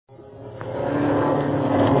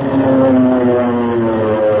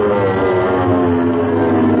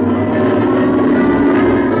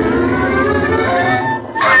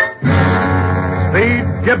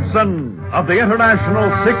of the International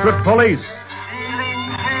Secret Police. Ceiling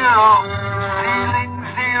zero, ceiling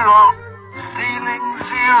zero, ceiling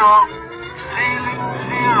zero, ceiling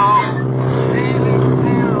zero, ceiling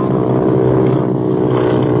zero.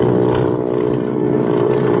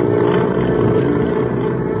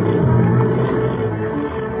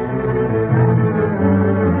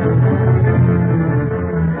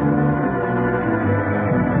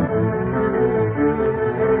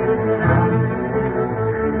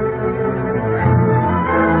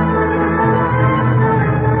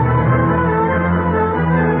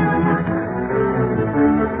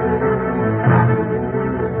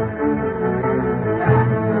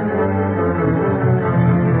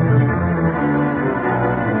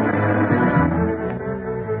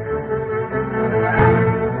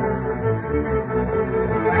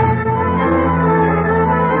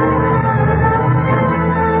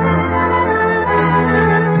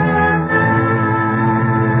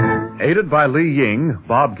 Aided by Li Ying,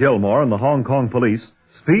 Bob Gilmore, and the Hong Kong police,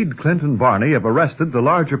 Speed, Clint, and Barney have arrested the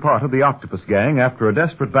larger part of the Octopus gang after a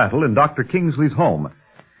desperate battle in Dr. Kingsley's home.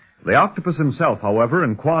 The Octopus himself, however,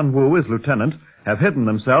 and Quan Wu, his lieutenant, have hidden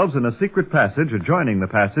themselves in a secret passage adjoining the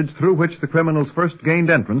passage through which the criminals first gained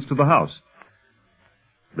entrance to the house.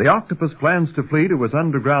 The Octopus plans to flee to his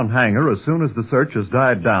underground hangar as soon as the search has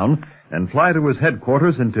died down and fly to his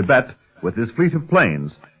headquarters in Tibet with his fleet of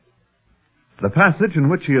planes. The passage in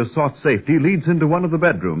which he has sought safety leads into one of the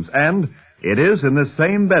bedrooms, and it is in this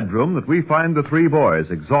same bedroom that we find the three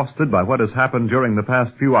boys, exhausted by what has happened during the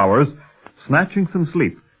past few hours, snatching some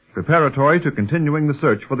sleep, preparatory to continuing the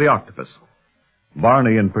search for the Octopus.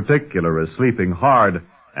 Barney, in particular, is sleeping hard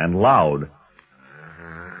and loud.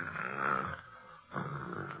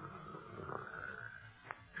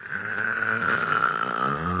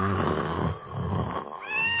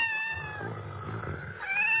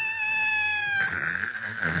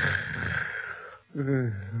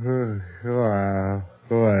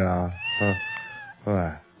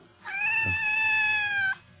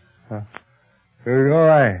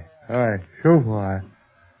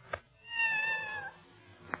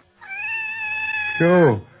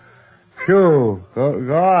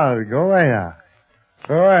 Go away now.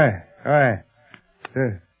 Go away. All right.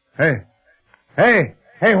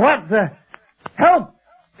 Hey, what the? Help!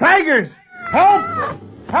 Tigers! Help!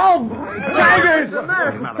 Tigers! What's the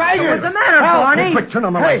matter? Tigers! What's the matter, Help! Barney? Quick, turn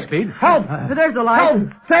on the light, Speed. Help! There's the light. Help!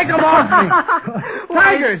 Take them off me!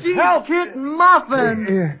 Tigers! Gee, Help! Kitten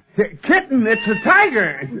Muffin. Kitten, it's a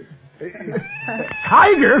tiger!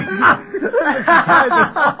 Tiger?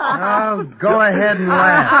 Oh, go ahead and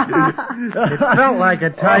laugh. It felt like a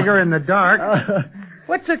tiger in the dark.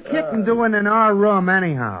 What's a kitten doing in our room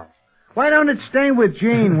anyhow? Why don't it stay with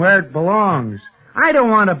Jean where it belongs? I don't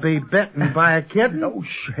want to be bitten by a kitten. Oh,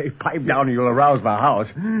 shit. Pipe down or you'll arouse the house.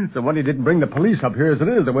 The one who didn't bring the police up here as it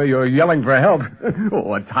is, the way you're yelling for help.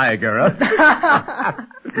 Oh, a tiger, huh?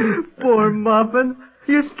 Poor Muffin.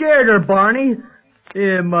 You scared her, Barney.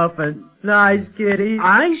 Here, Muffin. Nice kitty.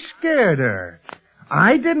 I scared her.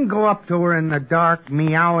 I didn't go up to her in the dark,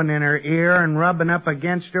 meowing in her ear and rubbing up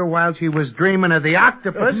against her while she was dreaming of the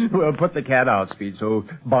octopus. Well, put the cat out, Speed, so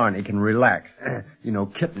Barney can relax. You know,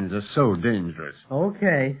 kittens are so dangerous.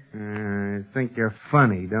 Okay. I think you're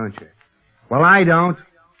funny, don't you? Well, I don't.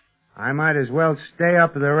 I might as well stay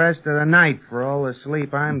up the rest of the night for all the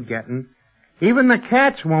sleep I'm getting. Even the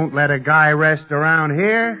cats won't let a guy rest around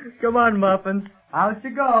here. Come on, Muffin. Out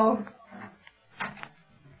you go.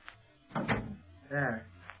 There.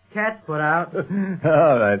 Cat's put out.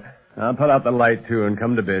 All right. I'll put out the light, too, and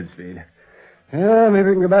come to bed, Speed. Yeah, maybe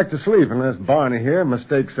we can go back to sleep unless Barney here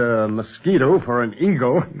mistakes a mosquito for an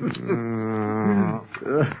eagle.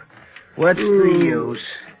 What's the use?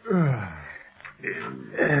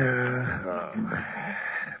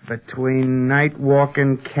 Between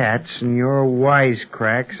night-walking cats and your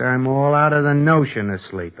wisecracks, I'm all out of the notion of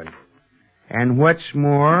sleeping. And what's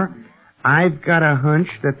more, I've got a hunch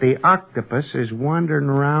that the octopus is wandering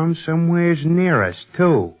around somewheres near us,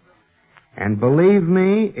 too. And believe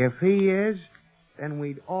me, if he is, then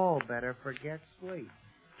we'd all better forget sleep.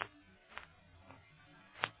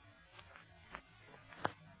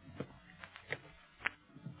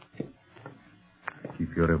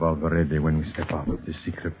 Keep your revolver ready when we step out of this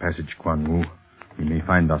secret passage, Quan Wu. We may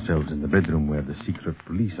find ourselves in the bedroom where the secret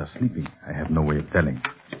police are sleeping. I have no way of telling.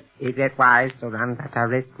 Is it wise to run such a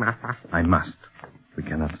risk, Master? I must. We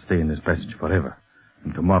cannot stay in this passage forever.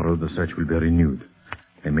 And tomorrow the search will be renewed.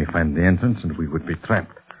 They may find the entrance and we would be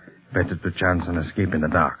trapped. Better to chance an escape in the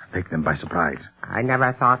dark. Take them by surprise. I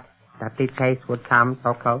never thought that the chase would come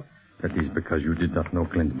so close. That is because you did not know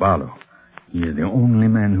Clint Barlow. He is the only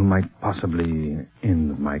man who might possibly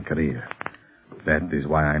end my career. That is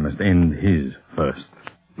why I must end his first.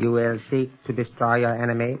 You will seek to destroy your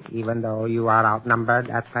enemy, even though you are outnumbered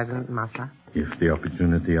at present, master? If the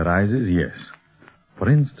opportunity arises, yes. For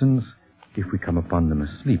instance, if we come upon them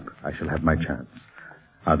asleep, I shall have my chance.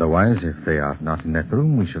 Otherwise, if they are not in that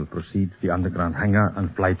room, we shall proceed to the underground hangar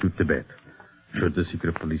and fly to Tibet. Should the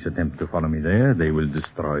secret police attempt to follow me there, they will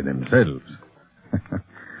destroy themselves.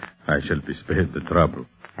 I shall be spared the trouble.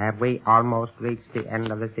 Have we almost reached the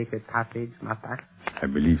end of the secret passage, master? I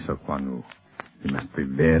believe so, Quan Wu. You must be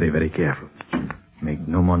very, very careful. Make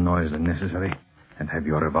no more noise than necessary, and have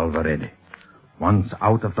your revolver ready. Once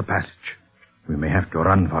out of the passage, we may have to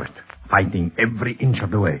run for it, fighting every inch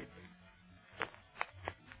of the way.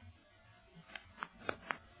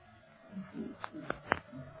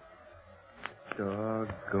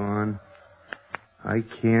 Doggone. I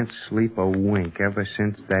can't sleep a wink ever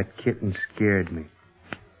since that kitten scared me.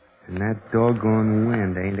 And that doggone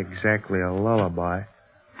wind ain't exactly a lullaby.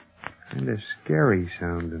 Kinda scary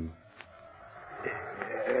sounding.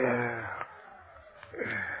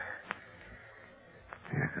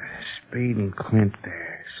 Speed and Clint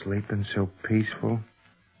there, sleeping so peaceful.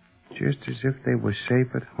 Just as if they were safe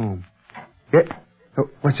at home. Yeah. Oh,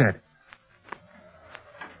 what's that?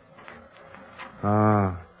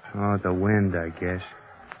 Oh, the wind, I guess.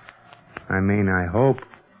 I mean, I hope.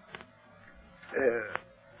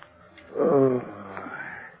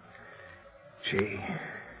 Gee,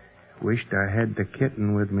 wished I had the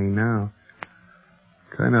kitten with me now.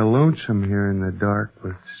 Kind of lonesome here in the dark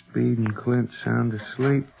with Speed and Clint sound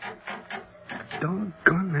asleep.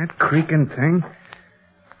 Doggone that creaking thing.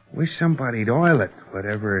 Wish somebody'd oil it,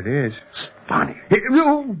 whatever it is. Barney.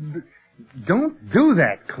 Don't do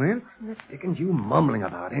that, Clint. What the dickens you mumbling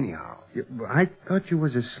about, anyhow? I thought you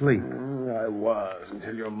was asleep. I was,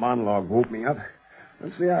 until your monologue woke me up.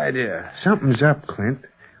 What's the idea? Something's up, Clint.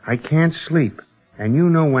 I can't sleep. And you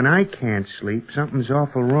know when I can't sleep, something's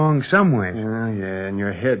awful wrong somewhere. Yeah, in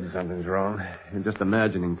your head something's wrong. You're just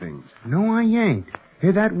imagining things. No, I ain't.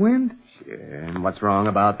 Hear that wind? Yeah, and what's wrong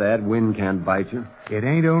about that? Wind can't bite you. It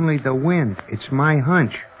ain't only the wind. It's my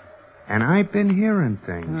hunch. And I've been hearing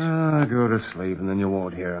things. Go to sleep, and then you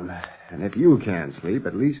won't hear them. And if you can't sleep,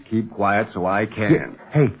 at least keep quiet so I can.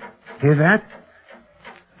 Hey, hear that?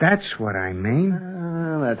 That's what I mean.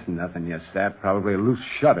 That's nothing, you sap. Probably a loose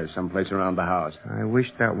shutter someplace around the house. I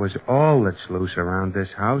wish that was all that's loose around this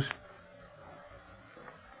house.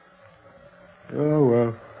 Oh,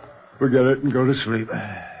 well, forget it and go to sleep.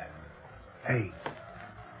 Hey,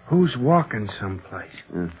 who's walking someplace?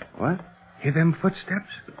 What? Hear them footsteps?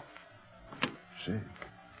 Say,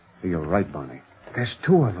 you're right, Barney. There's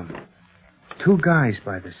two of them. Two guys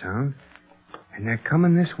by the sound. And they're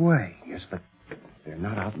coming this way. Yes, but they're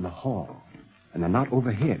not out in the hall. And they're not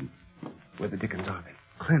overhead. Where the dickens are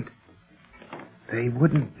they? Clint, they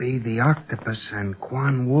wouldn't be the octopus and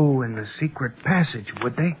Quan Wu in the secret passage,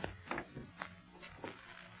 would they?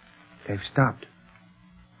 They've stopped.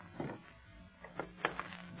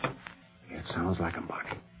 It sounds like 'em,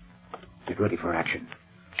 Barney. Get ready for action.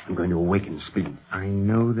 I'm going to awaken Speed. I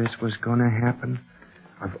knew this was going to happen.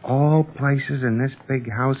 Of all places in this big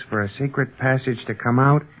house for a secret passage to come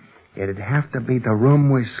out, it'd have to be the room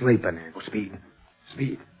we're sleeping in. Oh, Speed.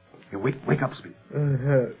 Speed. Here, wake up, Speed.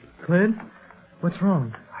 Clint? What's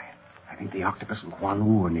wrong? I think the octopus and Quan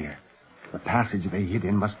Wu are near. The passage they hid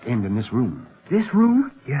in must end in this room. This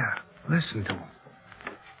room? Yeah, listen to them.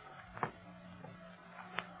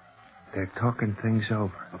 They're talking things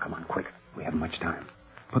over. Oh, come on, quick. We haven't much time.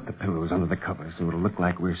 Put the pillows under the covers so it'll look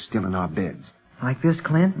like we're still in our beds. Like this,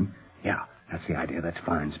 Clint? Yeah, that's the idea. That's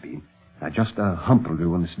fine, Speed. Now, just a hump will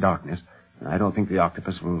do in this darkness. And I don't think the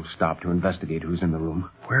octopus will stop to investigate who's in the room.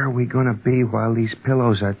 Where are we going to be while these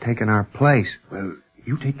pillows are taking our place? Well,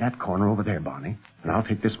 you take that corner over there, Barney, and I'll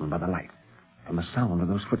take this one by the light. From the sound of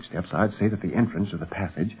those footsteps, I'd say that the entrance to the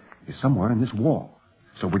passage is somewhere in this wall.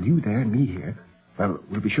 So with you there and me here, well,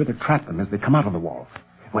 we'll be sure to trap them as they come out of the wall.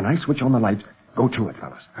 When I switch on the lights, go to it,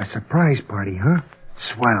 fellas. A surprise party, huh?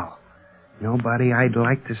 Swell. Nobody I'd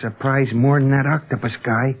like to surprise more than that octopus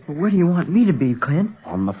guy. Where do you want me to be, Clint?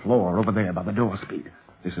 On the floor over there by the door, Speed.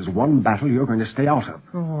 This is one battle you're going to stay out of.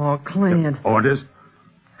 Oh, Clint. Orders?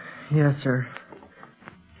 Yes, sir.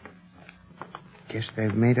 Guess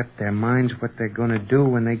they've made up their minds what they're going to do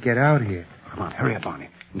when they get out here. Come on, hurry up, Barney.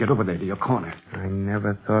 Get over there to your corner. I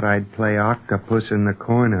never thought I'd play octopus in the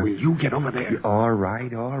corner. Will you get over there? All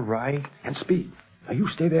right, all right. And Speed, now you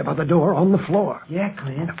stay there by the door on the floor. Yeah,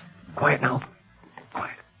 Clint. Quiet now.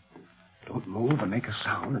 Quiet. Don't move or make a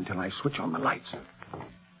sound until I switch on the lights.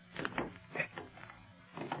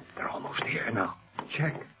 They're almost here now.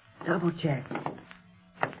 Check. Double check.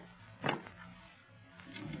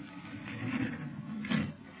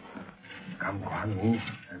 Come, Quan Wu,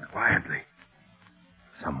 and quietly.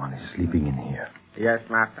 Someone is sleeping in here. Yes,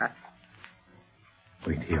 master.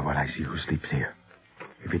 Wait here while I see who sleeps here.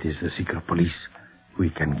 If it is the secret police, we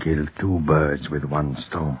can kill 2 birds with 1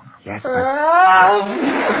 stone. Yes, master.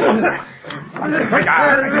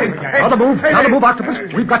 Now to move,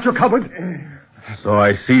 Octopus. We've got you covered. So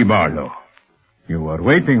I see, Barlow. You were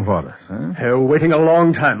waiting for us, huh? Waiting a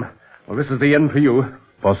long time. Well, this is the end for you.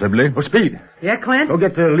 Possibly. Oh, Speed. Yeah, Clint? Go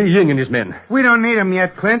get Li Ying and his men. We don't need 'em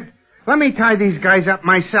yet, Clint. Let me tie these guys up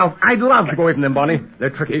myself. I'd love it. Keep away from them, Barney.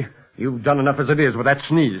 They're tricky. You've done enough as it is with that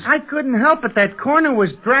sneeze. I couldn't help it. That corner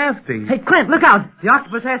was drafty. Hey, Clint, look out. The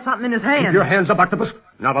octopus has something in his hand. Keep your hands up, Octopus.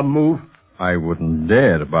 Not a move. I wouldn't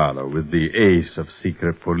dare, Barlow, with the ace of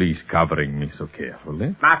secret police covering me so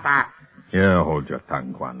carefully. Master. Yeah, hold your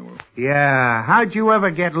tongue, Quan Wu. Yeah, how'd you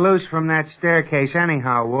ever get loose from that staircase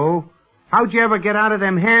anyhow, Wu? How'd you ever get out of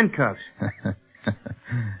them handcuffs?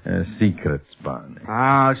 Secrets, Barney.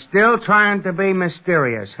 Oh, still trying to be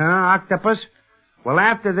mysterious, huh, Octopus? Well,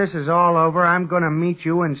 after this is all over, I'm going to meet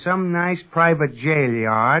you in some nice private jail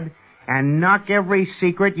yard and knock every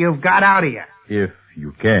secret you've got out of you. If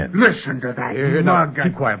you can. Listen to that mug.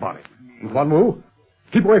 Keep quiet, Barney. And Quan Wu,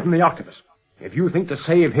 keep away from the Octopus. If you think to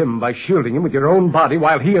save him by shielding him with your own body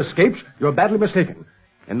while he escapes, you're badly mistaken.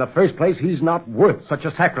 In the first place, he's not worth such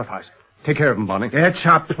a sacrifice. Take care of him, Barney. It's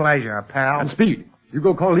a pleasure, pal. And Speed, you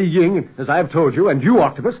go call Li Ying, as I've told you, and you,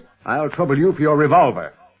 Octopus, I'll trouble you for your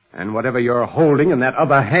revolver. And whatever you're holding in that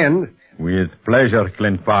other hand... With pleasure,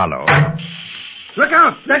 Clint Barlow. Look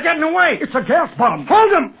out! They're getting away! It's a gas bomb!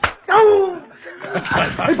 Hold them! Oh!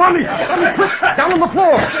 Hey, Barney, quick! Down on the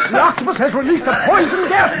floor! The Octopus has released a poison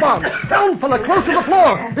gas bomb! Down, fella, close to the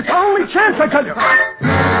floor! It's our only chance, I tell you!